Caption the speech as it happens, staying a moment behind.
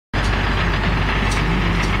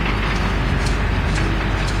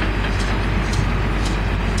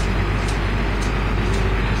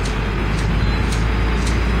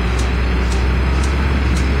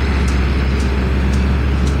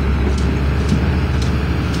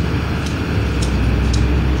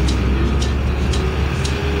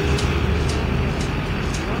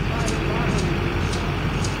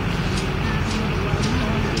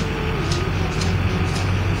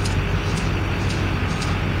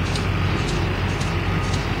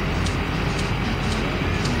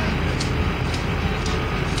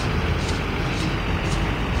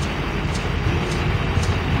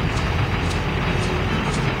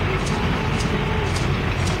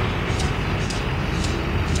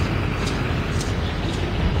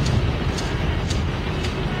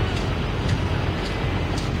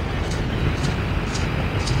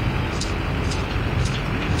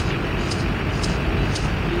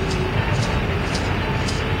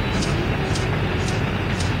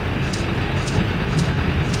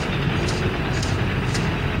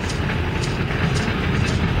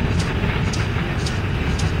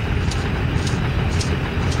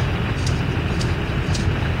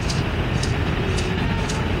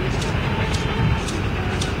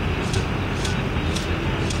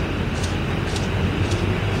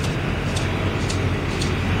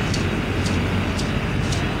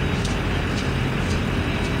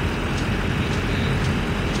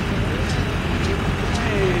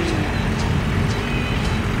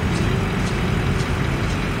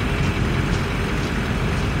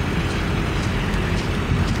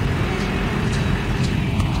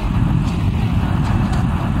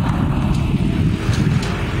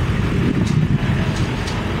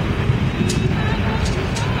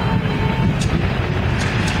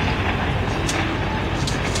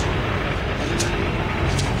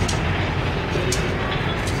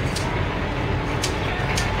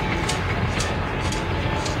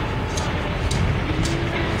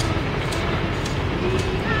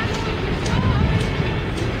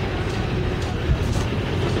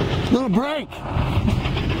break.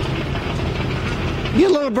 You get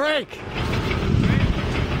a little break.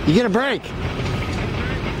 You get a break.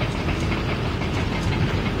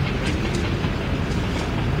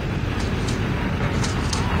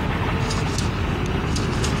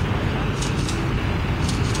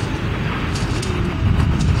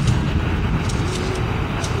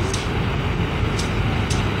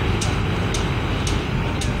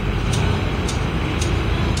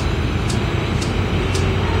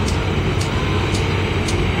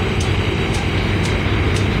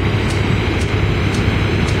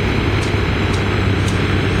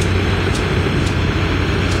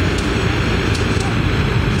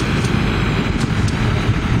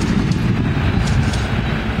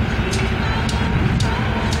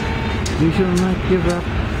 We shall not give up,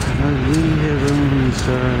 as we have only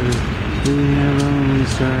started. We have only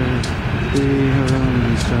started. We have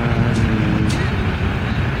only started.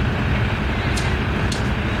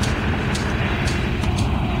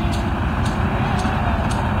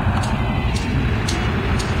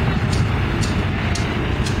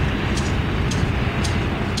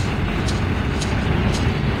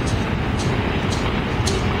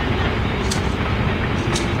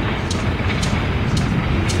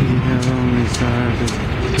 We have only started.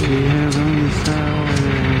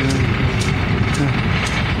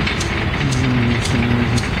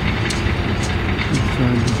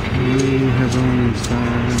 We have only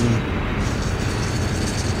started.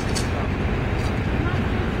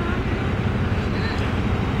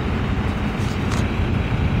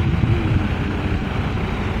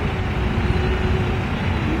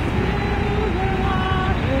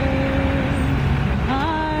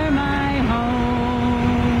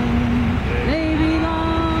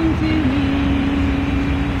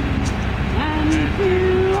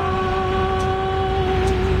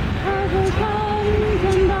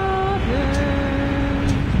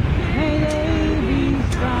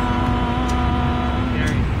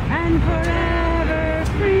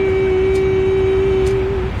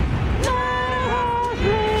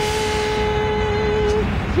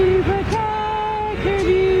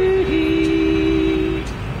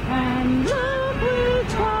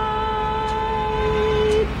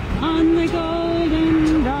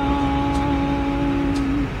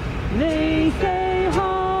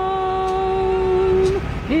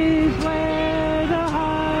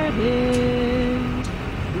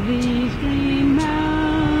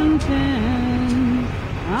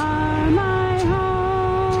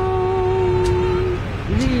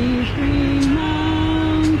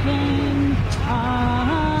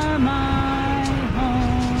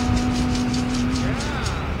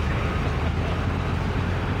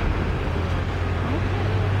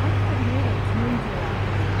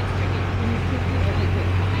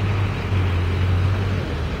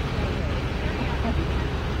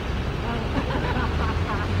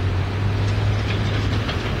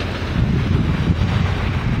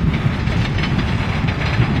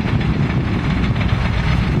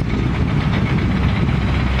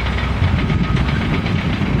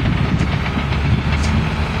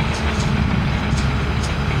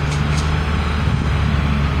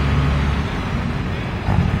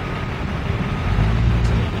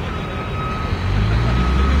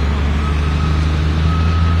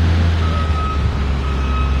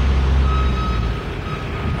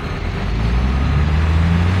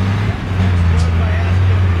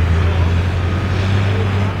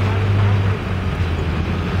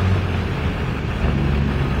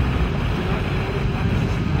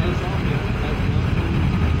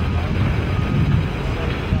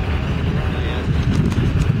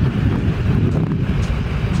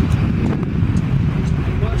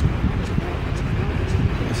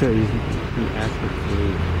 So you asked for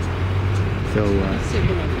food. So, yeah.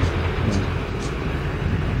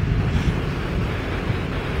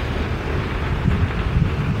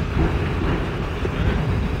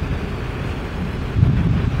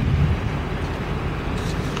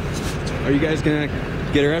 Are you guys gonna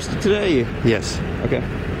get arrested today? Yes. Okay.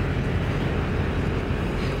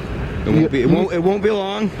 It won't be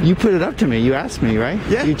long. You put it up to me. You asked me, right?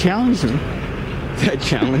 Yeah. You challenged me. Did I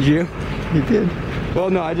challenge you? You did. Well,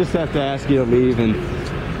 no, I just have to ask you to leave, and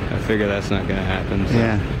I figure that's not going to happen. So.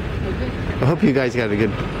 Yeah. I hope you guys got a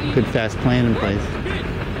good fast plan in place.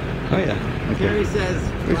 Oh yeah. Okay. Gary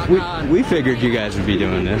says, we figured you guys would be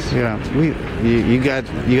doing this. Yeah. You got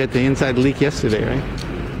the inside leak yesterday, right?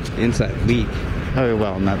 Inside leak. Oh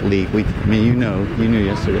well, not leak. I mean, you knew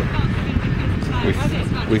yesterday.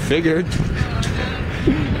 We figured.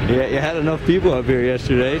 Yeah, you had enough people up here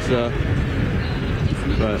yesterday, so.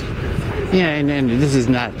 But. Yeah, and this is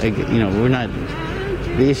not, we're not.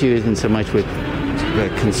 The issue isn't so much with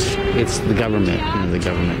it's the government. You know, the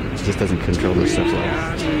government just doesn't control this stuff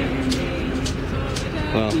well.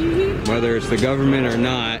 Well, whether it's the government or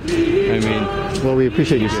not, I mean... Well, we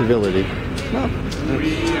appreciate your civility. Well,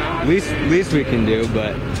 least we can do,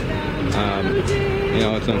 but, you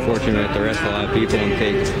know, it's unfortunate to arrest a lot of people and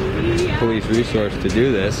take police resource to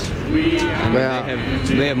do this. I mean, Well,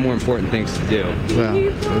 they have more important things to do. Well,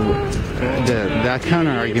 the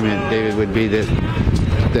counter-argument, David, would be that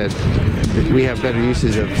we have better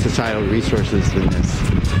uses of societal resources than this.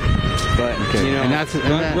 But, you know,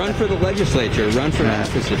 and run for the legislature, run for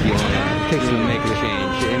office if you want to make a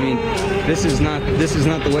change. I mean, this is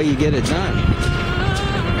not the way you get it done.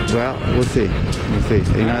 Well, we'll see. We'll see.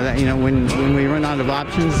 You know, when we run out of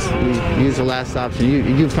options, we use the last option.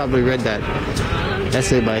 You've probably read that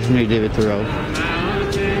essay by Henry David Thoreau,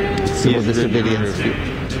 Civil Disobedience.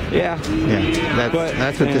 Yeah.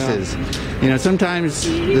 That's what this is. You know, sometimes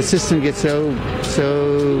the system gets so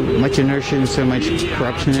much inertia and so much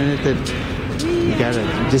corruption in it that you gotta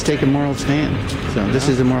just take a moral stand. So this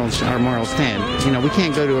is our moral stand. You know, we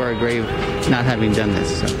can't go to our grave not having done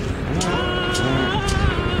this. So.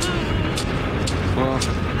 Well,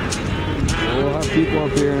 we'll have people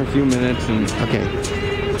up here in a few minutes, and okay.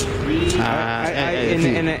 I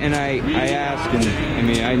ask, and I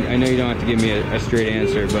mean, I know you don't have to give me a straight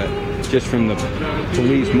answer, but just from the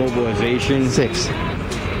police mobilization, 6.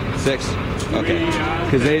 Okay,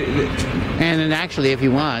 because and then actually, if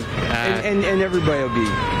you want, and everybody will be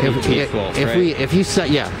peaceful, right? If you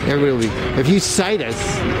cite us,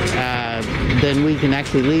 then we can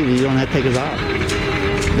actually leave. You don't have to take us off.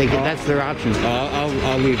 That's their option.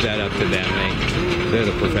 I'll leave that up to them. They're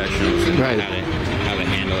the professionals, and right? How to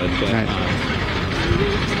handle it, but. Right.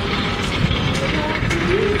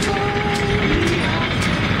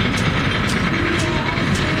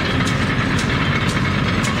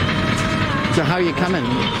 So how are you coming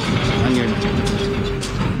on your...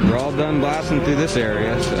 We're all done blasting through this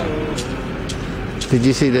area, so... Did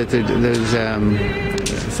you see that there's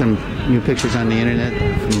some new pictures on the internet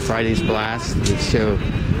from Friday's blast that show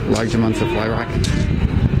large amounts of fly rock?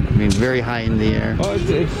 I mean, very high in the air. Oh,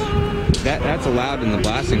 that's allowed in the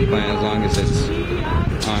blasting plan as long as it's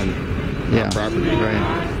on property. Right.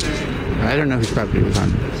 I don't know whose property it was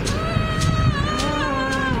on.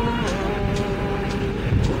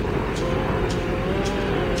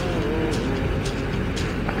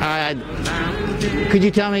 Could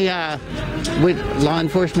you tell me what law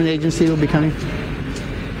enforcement agency will be coming?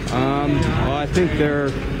 Well, I think they're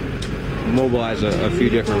mobilized a few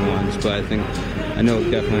different ones, but I know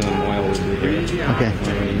definitely Lowell will be here. Okay.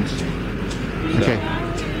 Marines. So, okay.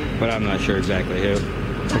 But I'm not sure exactly who.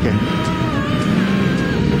 Okay.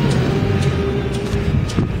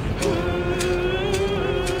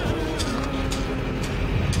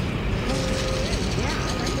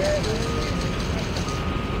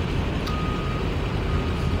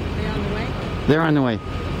 They're on the way.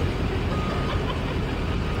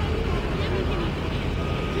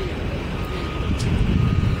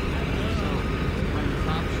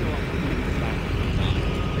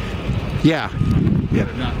 Yeah. Yeah.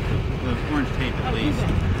 The orange tape at least.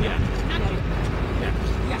 Yeah.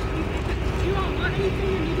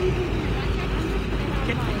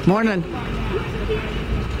 Morning.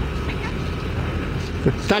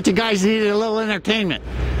 Thought you guys needed a little entertainment.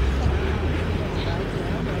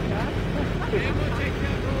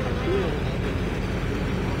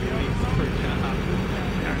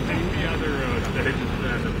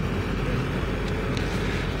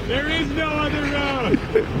 There is no other road.